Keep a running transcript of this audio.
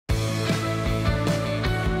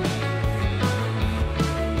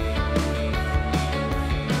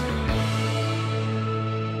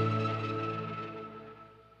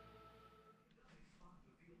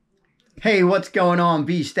Hey, what's going on,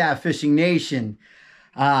 B Stav Fishing Nation?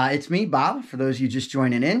 It's me, Bob, for those of you just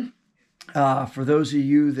joining in. For those of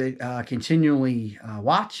you that continually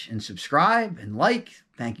watch and subscribe and like,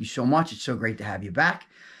 thank you so much. It's so great to have you back.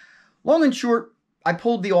 Long and short, I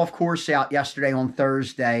pulled the off course out yesterday on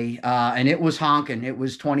Thursday, and it was honking. It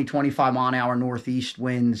was 20-25 mile an hour northeast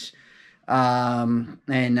winds.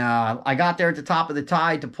 I got there at the top of the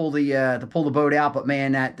tide to pull the boat out, but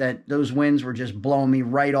man, those winds were just blowing me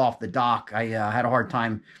right off the dock. I had a hard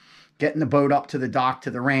time getting the boat up to the dock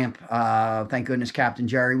to the ramp. Thank goodness Captain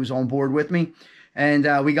Jerry was on board with me,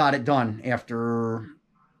 and we got it done after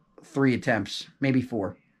 3 attempts, maybe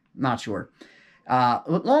 4, not sure.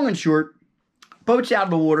 Long and short, boat's out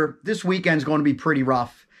of the water. This weekend's going to be pretty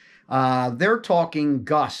rough. They're talking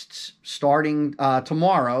gusts starting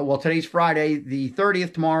tomorrow. Well, today's Friday, the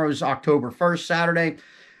 30th. Tomorrow's October 1st, Saturday.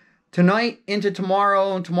 Tonight into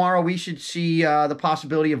tomorrow, and tomorrow we should see the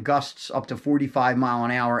possibility of gusts up to 45 mile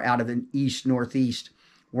an hour out of the east-northeast.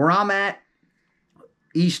 Where I'm at,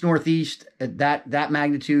 east-northeast, that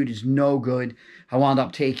magnitude is no good. I wound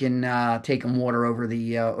up taking water over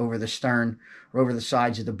the stern or over the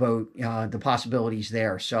sides of the boat. The possibilities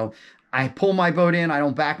there. So I pull my boat in. I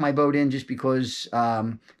don't back my boat in just because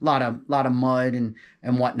a lot of mud and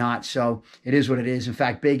whatnot. So it is what it is. In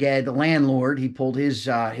fact, Big Ed, the landlord, he pulled his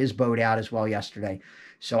boat out as well yesterday.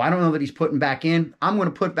 So I don't know that he's putting back in. I'm going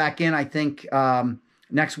to put back in, I think,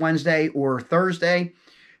 next Wednesday or Thursday.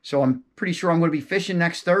 So I'm pretty sure I'm going to be fishing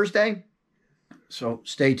next Thursday. So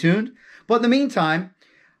stay tuned. But in the meantime,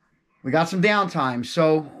 we got some downtime.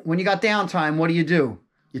 So when you got downtime, what do?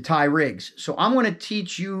 You tie rigs. So I'm going to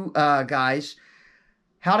teach you guys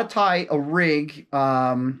how to tie a rig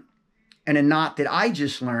and a knot that I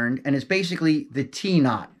just learned, and it's basically the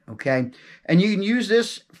T-knot, okay? And you can use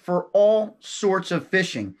this for all sorts of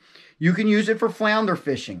fishing. You can use it for flounder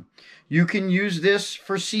fishing. You can use this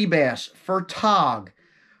for sea bass, for tog,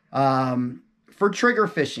 for trigger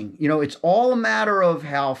fishing. You know, it's all a matter of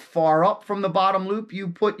how far up from the bottom loop you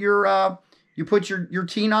put your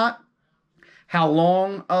T-knot, how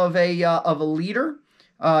long of a leader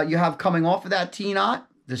you have coming off of that T-knot,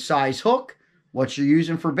 the size hook, what you're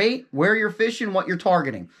using for bait, where you're fishing, what you're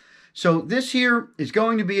targeting. So this here is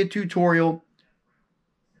going to be a tutorial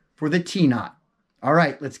for the T-knot. All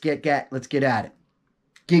right, let's get at it. Let's get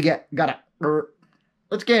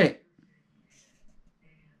it.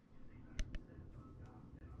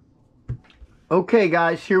 Okay,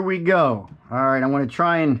 guys, here we go. All right, I'm going to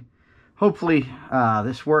try and hopefully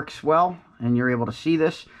this works well and you're able to see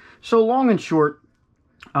this. So long and short,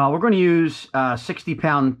 we're going to use a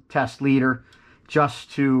 60-pound test leader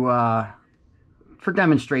just to for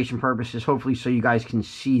demonstration purposes, hopefully, so you guys can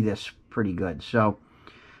see this pretty good. So,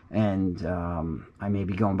 and I may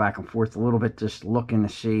be going back and forth a little bit, just looking to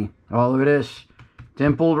see. Oh, look at this,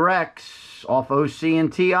 dimpled Rex off OC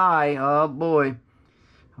and TI. Oh boy,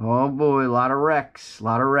 a lot of Rex,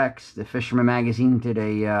 The Fisherman Magazine did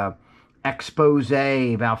a expose,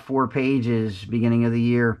 about 4 pages, beginning of the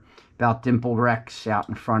year, about dimpled Rex out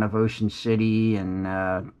in front of Ocean City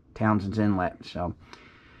and Townsend's Inlet. So,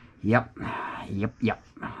 yep.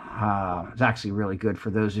 It's actually really good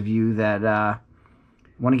for those of you that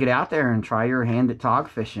want to get out there and try your hand at tog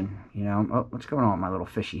fishing. You know, oh, what's going on with my little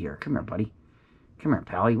fishy here? Come here, buddy. Come here,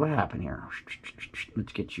 pally. What happened here?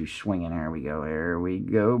 Let's get you swinging. There we go. There we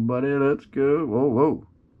go, buddy. Let's go. Whoa.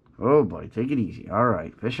 Oh, buddy, take it easy. All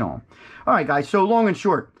right, fish on. All right, guys, so long and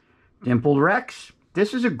short, dimpled Rex.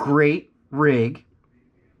 This is a great rig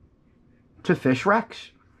to fish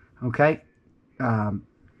Rex, okay?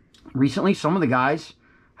 Recently, some of the guys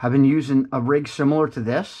have been using a rig similar to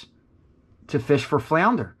this to fish for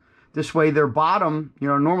flounder. This way, their bottom, you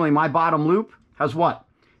know, normally my bottom loop has what?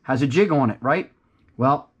 Has a jig on it, right?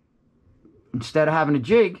 Well, instead of having a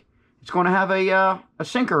jig, it's going to have a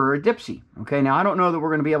sinker or a dipsy. Okay, now I don't know that we're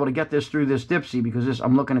going to be able to get this through this dipsy because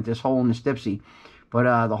I'm looking at this hole in this dipsy,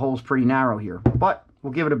 but the hole's pretty narrow here. But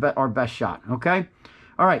we'll give it our best shot. Okay,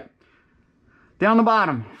 all right. Down the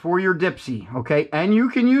bottom for your dipsy. Okay, and you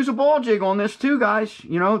can use a Ball-Jig on this too, guys.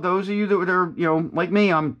 You know, those of you that are, you know, like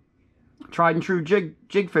me, I'm tried and true jig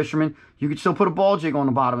fisherman. You could still put a Ball-Jig on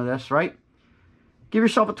the bottom of this, right? Give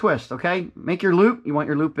yourself a twist. Okay, make your loop. You want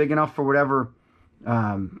your loop big enough for whatever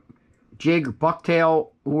jig, bucktail,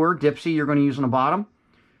 or dipsy you're going to use on the bottom.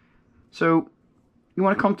 So you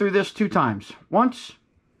want to come through this 2 times. Once,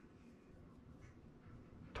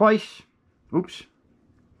 twice, oops,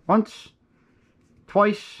 once,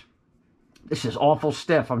 twice. This is awful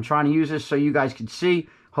stiff. I'm trying to use this so you guys can see.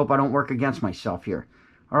 Hope I don't work against myself here.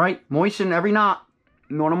 All right, moisten every knot.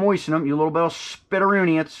 You want to moisten them. You little bit of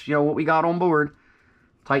spitteroony. It's, you know, what we got on board.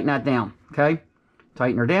 Tighten that down, okay?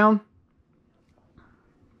 Tighten her down.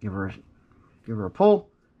 Give her a pull.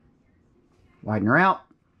 Widen her out.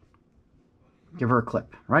 Give her a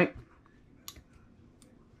clip, right?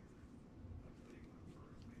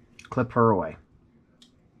 Clip her away.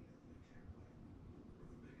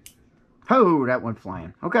 Oh, that went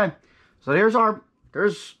flying. Okay, so there's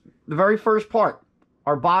the very first part.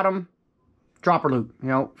 Our bottom dropper loop, you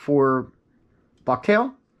know, for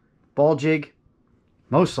bucktail, ball jig.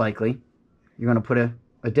 Most likely, you're going to put a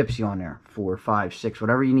dipsy on there. 4, 5, 6,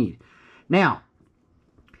 whatever you need. Now,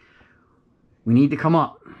 we need to come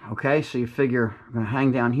up. Okay, so you figure I'm going to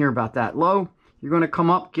hang down here about that low. You're going to come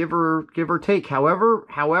up, give or take, however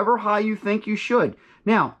high you think you should.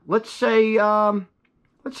 Now, let's say we're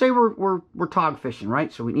tog fishing,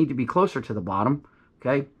 right? So we need to be closer to the bottom.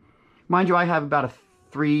 Okay, mind you, I have about a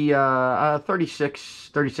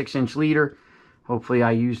 36 inch leader. Hopefully,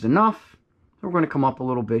 I used enough. So we're going to come up a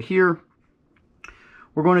little bit here.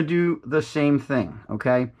 We're going to do the same thing.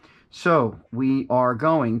 Okay, so we are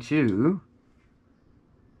going to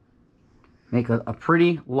make a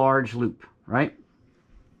pretty large loop, right?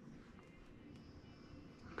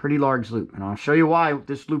 Pretty large loop. And I'll show you why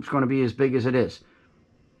this loop's going to be as big as it is.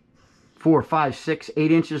 4, 5, 6,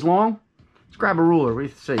 8 inches long. Let's grab a ruler. What do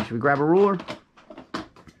you say? Should we grab a ruler?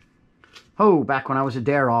 Oh, back when I was a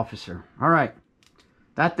dare officer. All right.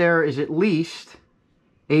 That there is at least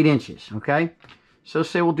 8 inches, okay? So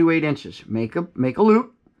say we'll do 8 inches. Make a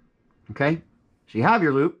loop, okay? So you have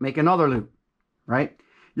your loop. Make another loop, right?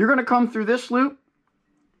 You're going to come through this loop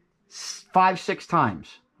 5, 6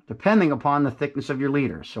 times, depending upon the thickness of your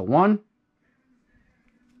leader. So 1,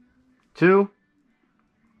 2,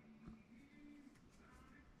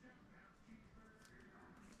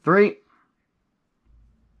 3.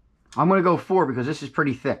 I'm going to go 4 because this is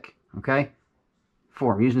pretty thick, okay?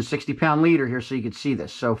 4. I'm using a 60-pound leader here so you can see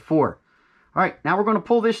this. So 4. All right, now we're going to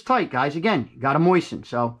pull this tight, guys. Again, you got to moisten.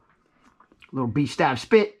 So a little B Stav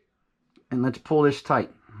spit, and let's pull this tight,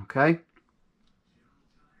 okay?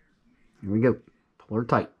 Here we go. Pull her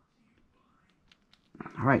tight.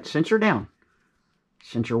 All right, cinch her down.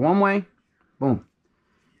 Cinch her one way. Boom.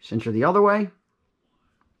 Cinch her the other way.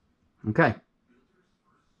 Okay.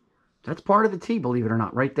 That's part of the tee, believe it or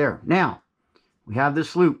not, right there. Now, we have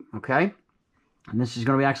this loop, okay? And this is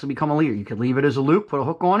going to actually become a leader. You could leave it as a loop, put a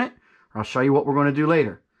hook on it, or I'll show you what we're going to do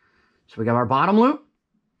later. So we got our bottom loop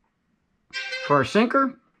for our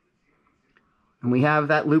sinker, and we have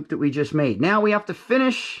that loop that we just made. Now we have to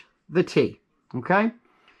finish the tee, okay?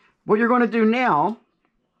 What you're going to do now,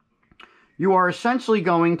 you are essentially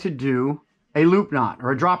going to do a loop knot,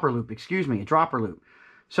 or a dropper loop, excuse me, a dropper loop.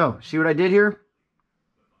 So, see what I did here?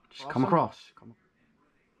 Just come across.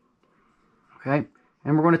 Okay,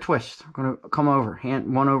 and we're going to twist. We're going to come over,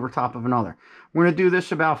 hand one over top of another. We're going to do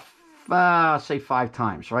this about, say 5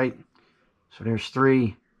 times, right? So there's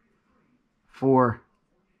 3, 4,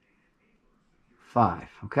 5.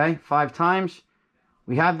 Okay, 5 times.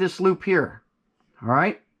 We have this loop here. All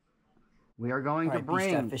right. We are going to bring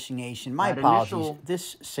B Stav Fishing Nation. My apologies.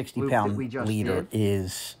 This 60-pound leader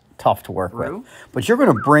is tough to work with, but you're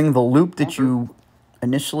going to bring the loop that you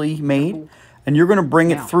initially made, and you're going to bring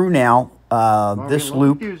it through now, this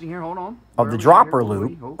loop of the dropper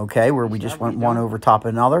loop, okay, where we just went one over top of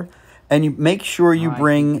another, and you make sure you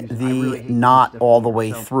bring the knot all the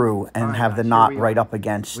way through and have the knot right up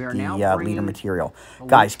against the leader material.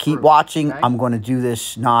 Guys, keep watching. I'm going to do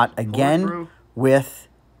this knot again with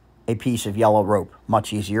a piece of yellow rope.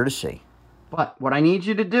 Much easier to see. But what I need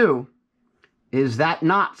you to do is that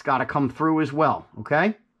knot's got to come through as well,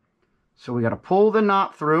 okay? So we got to pull the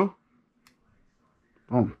knot through.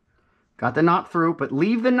 Boom. Got the knot through, but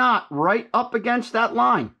leave the knot right up against that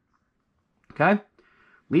line. Okay?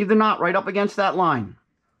 Leave the knot right up against that line.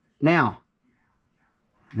 Now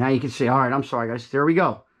you can see, all right, I'm sorry, guys. There we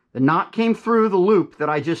go. The knot came through the loop that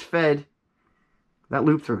I just fed that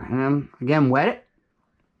loop through. And then, again, wet it.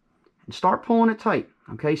 And start pulling it tight.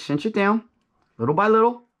 Okay? Cinch it down. Little by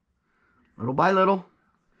little. Little by little.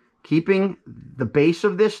 Keeping the base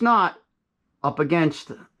of this knot up against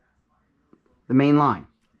the main line.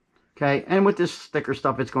 Okay, and with this thicker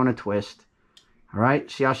stuff, it's going to twist. All right,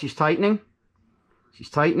 see how she's tightening?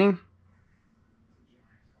 She's tightening.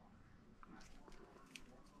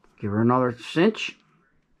 Give her another cinch.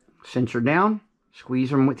 Cinch her down.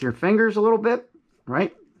 Squeeze them with your fingers a little bit.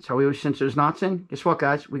 Right? That's how we always cinch those knots in. Guess what,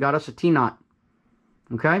 guys? We got us a T-knot.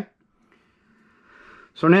 Okay?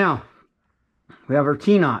 So now, we have our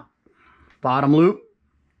T-knot. Bottom loop.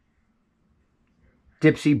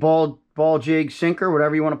 Dipsy ball jig sinker,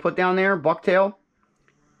 whatever you want to put down there, bucktail,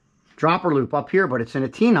 dropper loop up here, but it's in a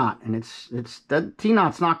T-knot, and that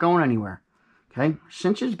T-knot's not going anywhere. Okay,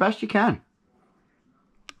 cinch it as best you can.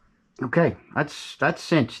 Okay, that's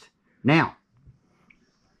cinched. Now,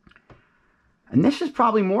 and this is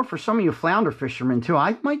probably more for some of you flounder fishermen too.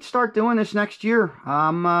 I might start doing this next year.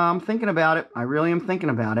 I'm thinking about it. I really am thinking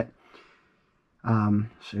about it. So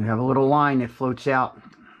you have a little line that floats out,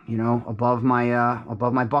 you know, above my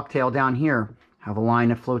bucktail down here. Have a line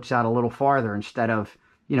that floats out a little farther instead of,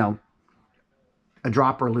 you know, a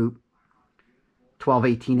dropper loop 12,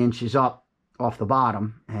 18 inches up off the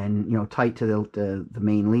bottom and, you know, tight to the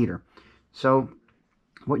main leader. So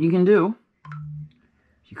what you can do,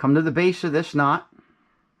 you come to the base of this knot,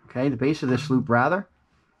 okay, the base of this loop rather,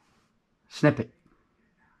 snip it.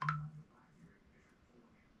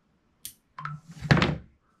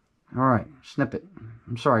 All right, snip it.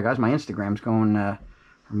 I'm sorry, guys, my Instagram's going, or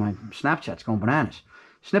my Snapchat's going bananas.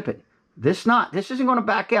 Snip it. This knot, this isn't going to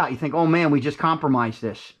back out. You think, oh man, we just compromised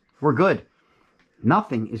this. We're good.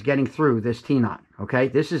 Nothing is getting through this T-knot, okay?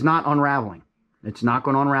 This is not unraveling. It's not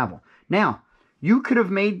going to unravel. Now, you could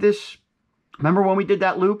have made this, remember when we did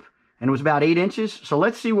that loop and it was about 8 inches? So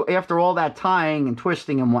let's see, after all that tying and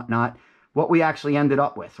twisting and whatnot, what we actually ended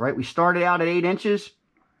up with, right? We started out at 8 inches.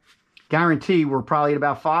 Guarantee we're probably at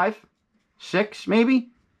about 5, 6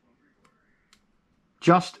 maybe.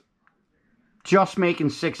 Just making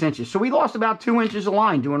 6 inches. So we lost about 2 inches of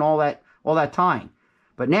line doing all that tying.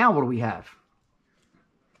 But now what do we have?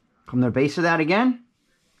 Come to the base of that again.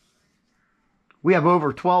 We have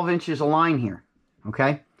over 12 inches of line here.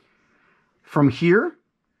 Okay? From here,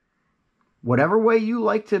 whatever way you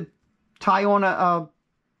like to tie on a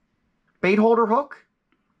bait holder hook,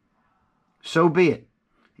 so be it.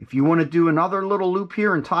 If you want to do another little loop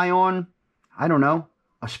here and tie on, I don't know,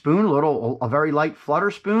 a spoon, a very light flutter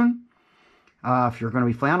spoon, if you're going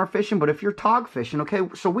to be flounder fishing, but if you're tog fishing, okay,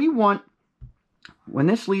 so we want, when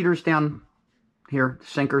this leader's down here,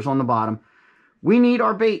 sinker's on the bottom, we need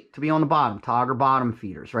our bait to be on the bottom, tog or bottom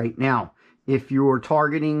feeders, right? Now, if you're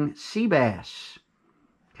targeting sea bass,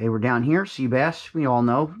 okay, we're down here, sea bass, we all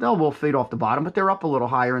know, they will feed off the bottom, but they're up a little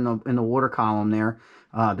higher in the water column there,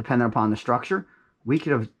 depending upon the structure. We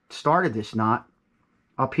could have started this knot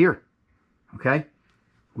up here, okay?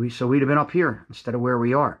 So we'd have been up here instead of where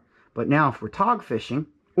we are. But now if we're tog fishing,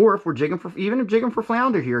 or if we're jigging for, even if jigging for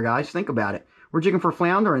flounder here, guys, think about it. We're jigging for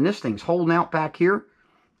flounder and this thing's holding out back here.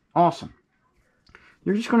 Awesome.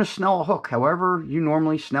 You're just going to snell a hook, however you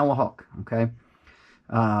normally snell a hook, okay?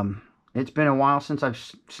 It's been a while since I've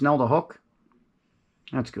snelled a hook.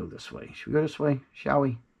 Let's go this way. Should we go this way? Shall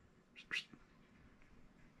we?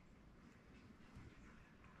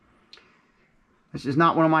 This is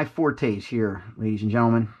not one of my fortes here, ladies and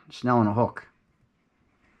gentlemen, snelling a hook.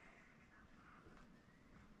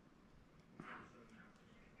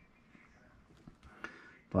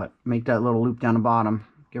 But make that little loop down the bottom,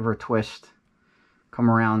 give her a twist,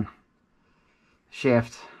 come around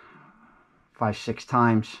shaft 5, 6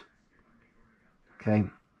 times. Okay,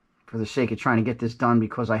 for the sake of trying to get this done,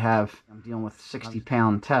 because I'm dealing with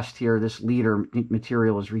 60-pound test here, this leader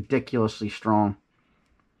material is ridiculously strong.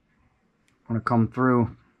 Want to come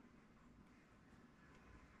through.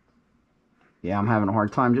 Yeah, I'm having a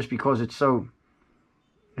hard time just because it's so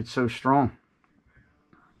strong.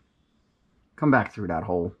 Come back through that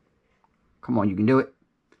hole. Come on, you can do it.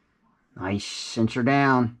 Nice, cinch her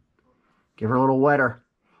down. Give her a little wetter,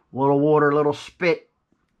 a little water, a little spit,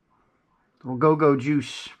 a little go-go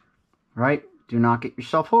juice. Right? Do not get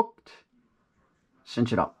yourself hooked.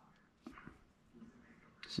 Cinch it up.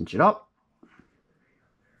 Cinch it up.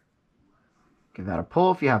 Give that a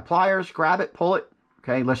pull. If you have pliers, grab it, pull it.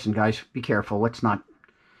 Okay, listen, guys, be careful. Let's not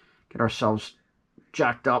get ourselves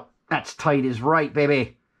jacked up. That's tight as right,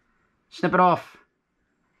 baby. Snip it off.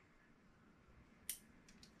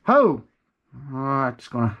 Ho! I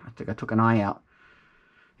think I took an eye out.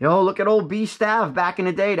 Yo, look at old B Stav back in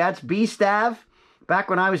the day. That's B Stav. Back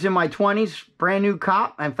when I was in my 20s, brand new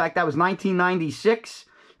cop. In fact, that was 1996.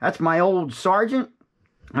 That's my old sergeant.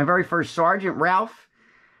 My very first sergeant, Ralph.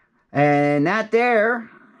 And that there,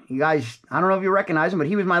 you guys, I don't know if you recognize him, but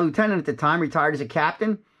he was my lieutenant at the time, retired as a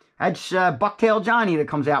captain. That's Bucktail Johnny that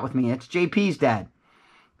comes out with me. It's JP's dad.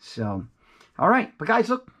 So, all right. But guys,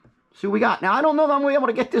 look, see what we got. Now, I don't know that I'm going to be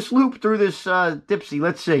able to get this loop through this dipsy.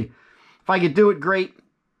 Let's see. If I could do it, great.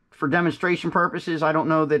 For demonstration purposes, I don't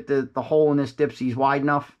know that the hole in this dipsy is wide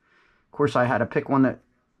enough. Of course, I had to pick one that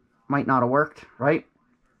might not have worked, right?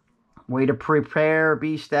 Way to prepare,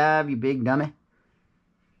 B Stav, you big dummy.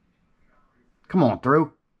 Come on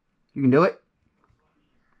through. You can do it.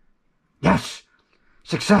 Yes!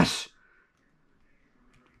 Success!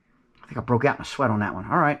 think I broke out in a sweat on that one.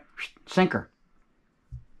 All right, sinker.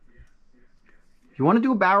 If you want to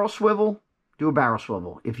do a barrel swivel, do a barrel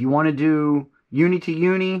swivel. If you want to do uni to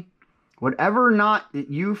uni, whatever knot that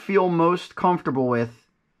you feel most comfortable with,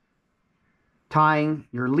 tying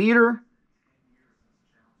your leader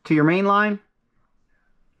to your main line,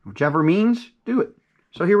 whichever means, do it.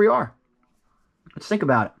 So here we are. Let's think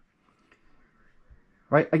about it.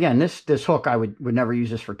 Right, again, this hook, I would never use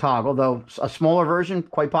this for toggle, though a smaller version,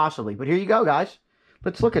 quite possibly. But here you go, guys.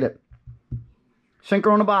 Let's look at it.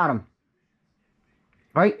 Sinker on the bottom.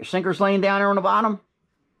 Right, your sinker's laying down there on the bottom.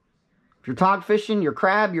 If you're tog fishing, your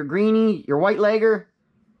crab, your greenie, your white legger,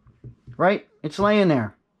 right, it's laying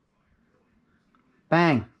there.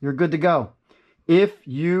 Bang, you're good to go. If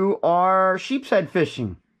you are sheep's head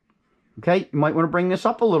fishing, okay, you might want to bring this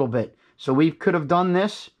up a little bit. So we could have done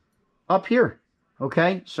this up here.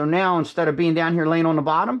 Okay, so now instead of being down here laying on the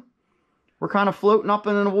bottom, we're kind of floating up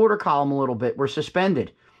in the water column a little bit. We're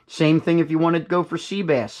suspended. Same thing if you want to go for sea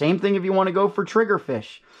bass. Same thing if you want to go for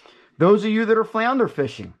triggerfish. Those of you that are flounder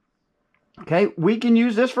fishing, okay, we can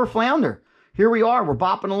use this for flounder. Here we are. We're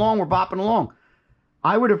bopping along. We're bopping along.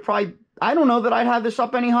 I would have probably, I don't know that I'd have this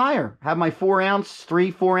up any higher. Have my 4 ounce,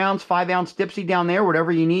 3, 4 ounce, 5 ounce dipsy down there,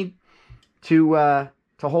 whatever you need to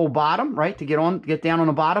hold bottom, right, to get down on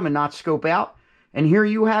the bottom and not scope out. And here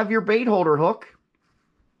you have your bait holder hook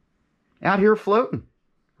out here floating,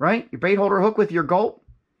 right? Your bait holder hook with your gulp.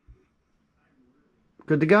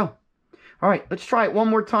 Good to go. All right, let's try it one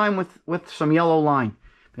more time with some yellow line.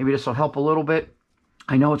 Maybe this will help a little bit.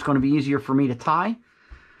 I know it's going to be easier for me to tie.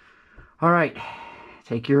 All right,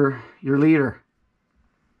 take your leader.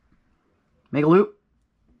 Make a loop.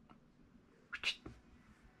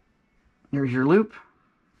 There's your loop.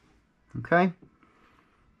 Okay.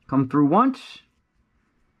 Come through once.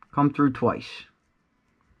 Come through twice.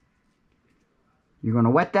 You're going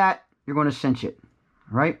to wet that. You're going to cinch it.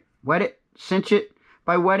 All right? Wet it. Cinch it.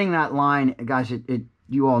 By wetting that line, guys,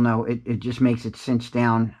 you all know, it just makes it cinch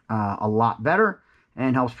down a lot better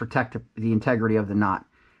and helps protect the integrity of the knot.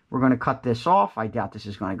 We're going to cut this off. I doubt this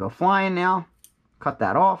is going to go flying now. Cut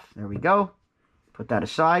that off. There we go. Put that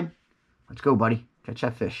aside. Let's go, buddy. Catch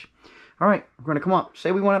that fish. All right. We're going to come up.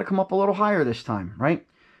 Say we wanted to come up a little higher this time, right?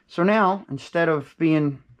 So now, instead of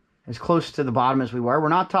being as close to the bottom as we were, we're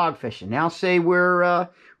not tog fishing. Now say we're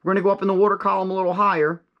going to go up in the water column a little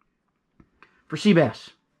higher for sea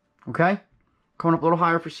bass. Okay? Coming up a little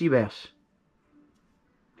higher for sea bass.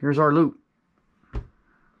 Here's our loop.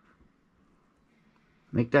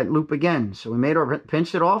 Make that loop again. So we made our,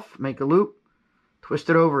 pinch it off, make a loop,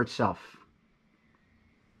 twist it over itself.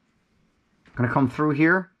 Going to come through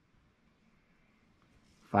here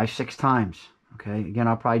 5, 6 times. Okay? Again,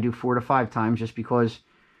 I'll probably do 4 to 5 times just because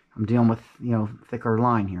I'm dealing with, you know, thicker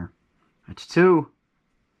line here. That's 2,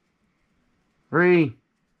 3.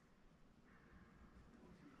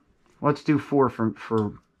 Let's do 4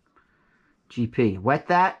 for GP. Wet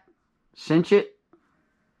that. Cinch it.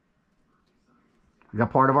 We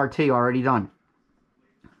got part of our T already done.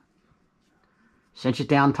 Cinch it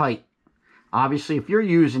down tight. Obviously, if you're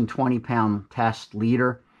using 20-pound test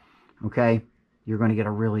leader, okay, you're going to get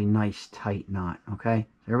a really nice tight knot, okay?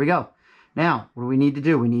 There we go. Now, what do we need to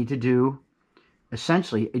do? We need to do,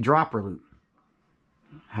 essentially, a dropper loop.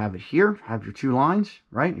 Have it here. Have your 2 lines,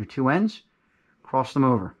 right? Your 2 ends. Cross them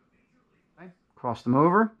over. Okay? Cross them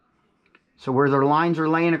over. So where their lines are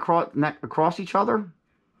laying across each other,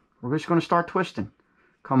 we're just going to start twisting.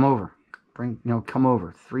 Come over. Come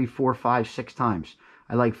over. 3, 4, 5, 6 times.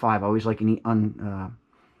 I like 5. I always like an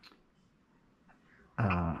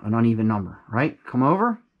uneven number, right? Come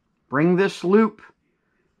over. Bring this loop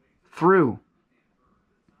through.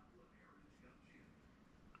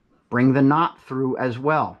 Bring the knot through as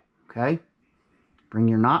well, okay? Bring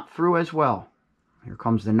your knot through as well. Here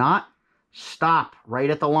comes the knot. Stop right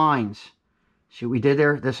at the lines. See what we did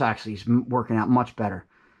there? This actually is working out much better,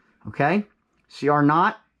 okay? See, our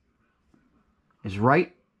knot is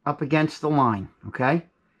right up against the line, okay?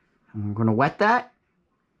 And we're going to wet that.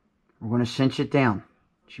 We're going to cinch it down.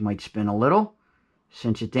 She might spin a little.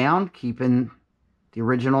 Cinch it down, keeping the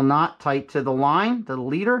original knot tight to the line, to the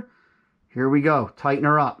leader. Here we go. Tighten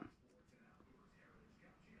her up.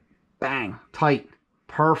 Bang. Tight.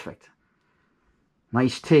 Perfect.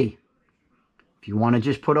 Nice T. If you want to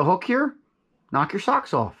just put a hook here, knock your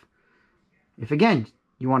socks off. If, again,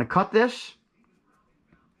 you want to cut this,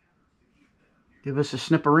 give us a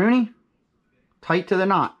snipperoonie, tight to the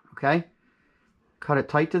knot, okay? Cut it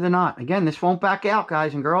tight to the knot. Again, this won't back out,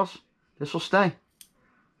 guys and girls. This will stay.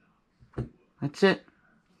 That's it.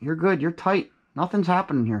 You're good. You're tight. Nothing's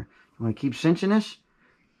happening here. You want to keep cinching this?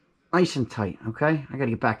 Nice and tight, okay? I got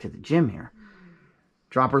to get back to the gym here.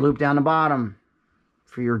 Dropper loop down the bottom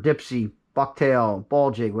for your dipsy, bucktail,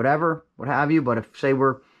 ball jig, whatever, what have you. But if, say,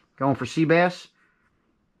 we're going for sea bass,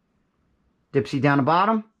 dipsy down the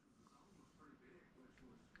bottom.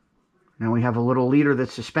 Now we have a little leader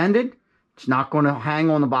that's suspended. It's not going to hang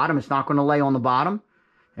on the bottom. It's not going to lay on the bottom.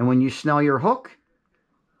 And when you snell your hook,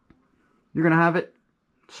 you're going to have it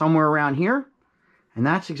somewhere around here. And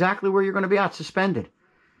that's exactly where you're going to be at, suspended.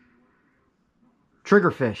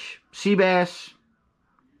 Triggerfish, sea bass,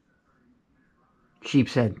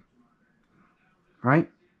 sheep's head, right?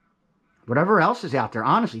 Whatever else is out there,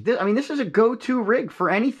 honestly. This is a go-to rig for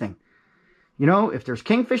anything. You know, if there's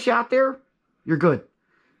kingfish out there, you're good.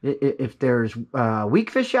 If there's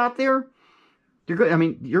weak fish out there, you're good. I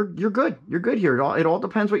mean, you're good. You're good here. It all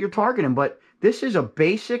depends what you're targeting. But this is a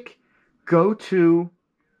basic go-to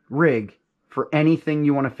rig for anything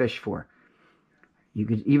you want to fish for. You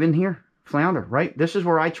could even here, flounder, right? This is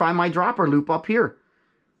where I try my dropper loop up here.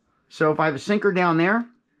 So if I have a sinker down there,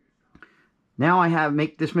 now I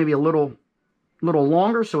make this maybe a little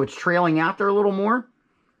longer, so it's trailing out there a little more.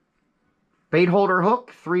 Bait holder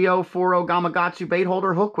hook, 3040 Gamakatsu bait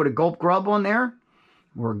holder hook with a gulp grub on there,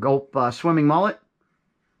 or a gulp swimming mullet.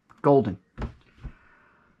 Golden.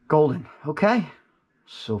 Golden. Okay.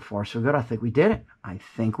 So far, so good. I think we did it. I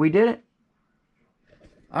think we did it.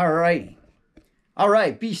 All right. All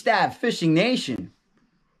right, B Stav Fishing Nation.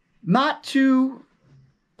 Not too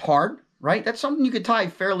hard, right? That's something you could tie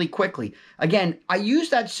fairly quickly. Again, I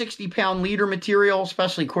used that 60-pound leader material,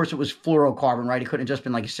 especially, of course, it was fluorocarbon, right? It couldn't have just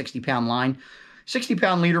been like a 60-pound line.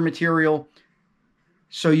 60-pound leader material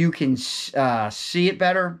so you can see it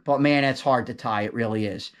better. But, man, it's hard to tie. It really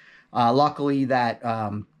is. Luckily, that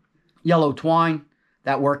yellow twine,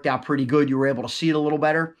 that worked out pretty good. You were able to see it a little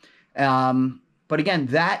better. But, again,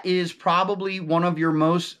 that is probably one of your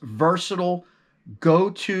most versatile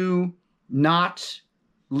go-to knots,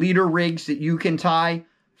 leader rigs that you can tie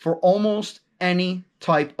for almost any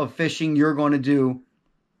type of fishing you're going to do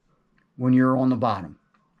when you're on the bottom.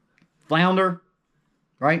 Flounder,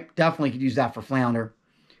 right? Definitely could use that for flounder.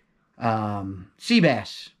 Sea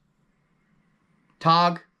bass,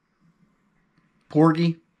 tog,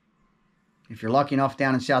 porgy, if you're lucky enough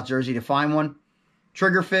down in South Jersey to find one,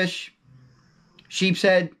 triggerfish, sheep's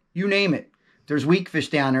head, you name it. If there's weak fish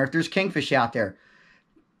down there, if there's kingfish out there.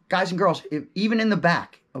 Guys and girls, even in the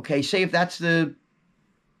back, okay, say if that's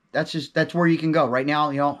where you can go. Right now,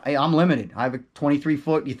 you know, hey, I'm limited. I have a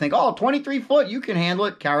 23-foot. You think, oh, 23-foot, you can handle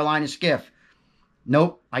it. Carolina skiff.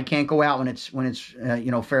 Nope, I can't go out when it's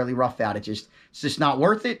you know, fairly rough out. It's just not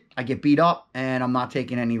worth it. I get beat up, and I'm not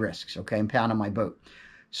taking any risks, okay? I'm pounding my boat.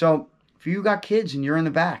 So if you got kids and you're in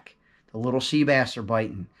the back, the little sea bass are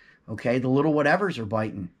biting, okay? The little whatevers are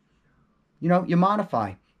biting. You know, you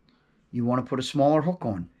modify. You want to put a smaller hook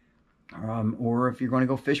on. Or if you're going to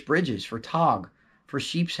go fish bridges for tog, for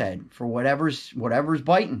sheep's head, for whatever's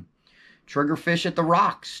biting. Triggerfish at the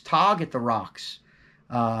rocks, tog at the rocks.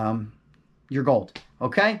 You're gold.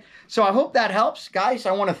 Okay? So I hope that helps. Guys,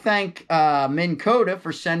 I want to thank Minn Kota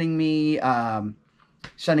for sending me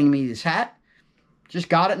this hat. Just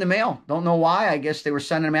got it in the mail. Don't know why. I guess they were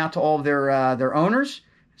sending them out to all of their owners.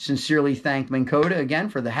 Sincerely thank Minn Kota again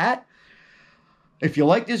for the hat. If you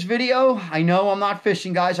like this video, I know I'm not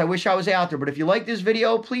fishing, guys. I wish I was out there. But if you like this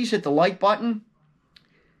video, please hit the like button.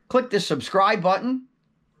 Click the subscribe button.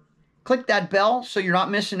 Click that bell so you're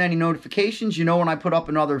not missing any notifications. You know when I put up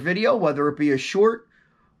another video, whether it be a short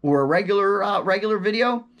or a regular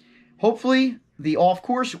video. Hopefully, the off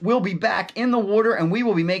course will be back in the water, and we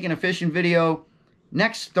will be making a fishing video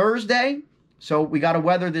next Thursday. So we got to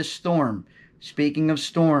weather this storm. Speaking of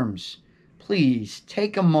storms, please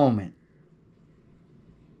take a moment.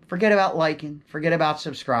 Forget about liking. Forget about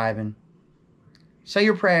subscribing. Say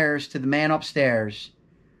your prayers to the man upstairs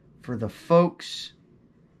for the folks,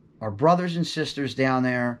 our brothers and sisters down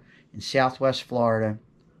there in Southwest Florida,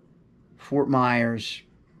 Fort Myers,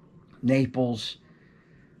 Naples,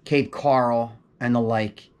 Cape Coral, and the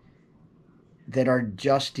like, that are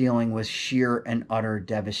just dealing with sheer and utter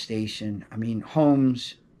devastation. I mean,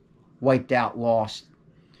 homes wiped out, lost.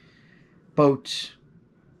 Boats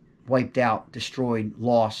wiped out, destroyed,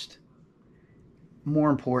 lost. More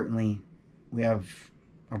importantly, we have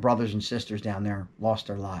our brothers and sisters down there lost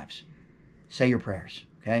their lives. Say your prayers,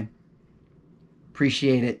 okay?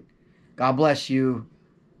 Appreciate it. God bless you.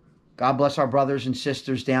 God bless our brothers and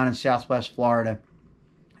sisters down in Southwest Florida.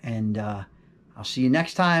 And I'll see you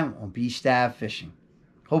next time on B Stav Fishing.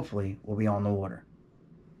 Hopefully, we'll be on the water.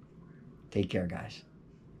 Take care, guys.